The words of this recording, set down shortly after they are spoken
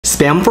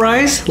Spam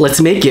fries? Let's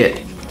make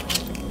it.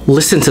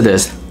 Listen to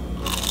this.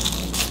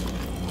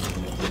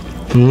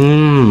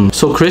 Mmm,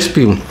 so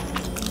crispy. We're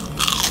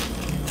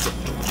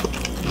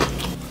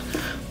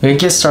gonna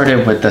get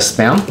started with the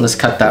Spam. Let's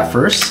cut that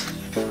first.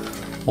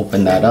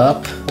 Open that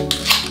up.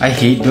 I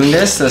hate doing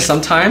this.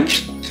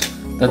 Sometimes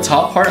the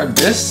top part of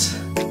this,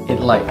 it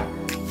like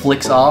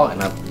flicks out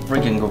and I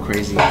freaking go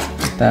crazy.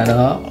 Put that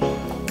up.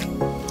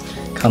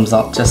 Comes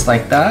up just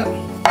like that.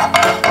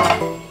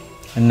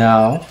 And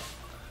now,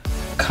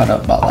 cut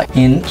up about like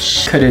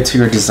inch. Cut it to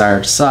your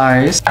desired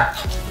size.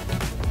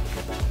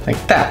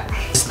 Like that.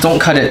 Just don't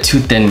cut it too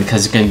thin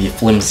because it's gonna be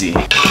flimsy.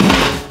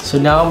 So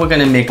now we're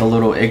gonna make a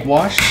little egg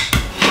wash.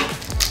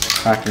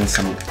 Crack in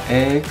some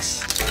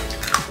eggs.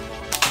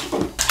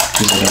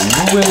 Give it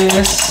a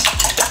whisk.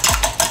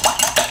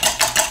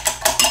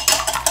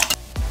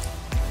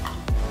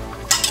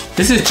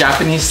 This is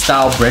Japanese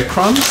style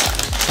breadcrumbs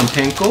from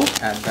Panko.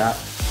 Add that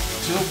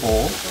to a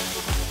bowl.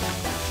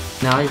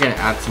 Now you're gonna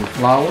add some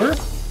flour.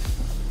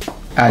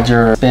 Add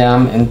your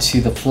Spam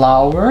into the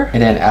flour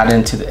and then add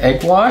into the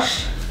egg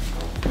wash.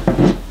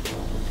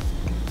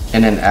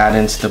 And then add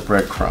into the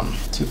breadcrumb.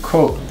 To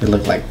coat, they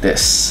look like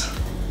this.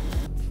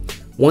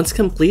 Once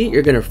complete,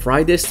 you're gonna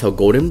fry this till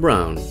golden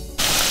brown.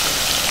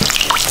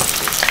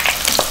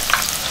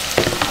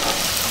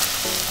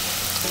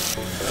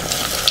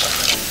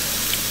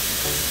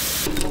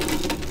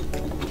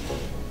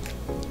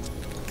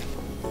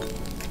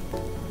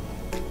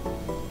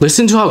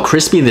 Listen to how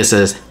crispy this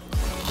is.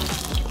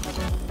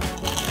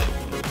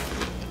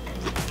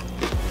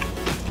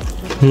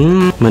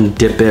 I'm gonna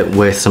dip it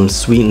with some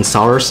sweet and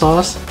sour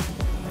sauce.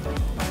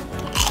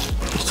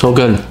 So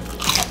good.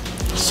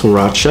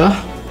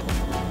 Sriracha.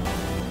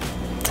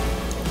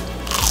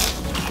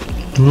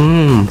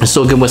 It's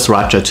so good with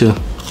sriracha too.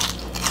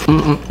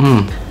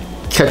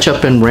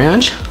 Ketchup and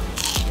ranch.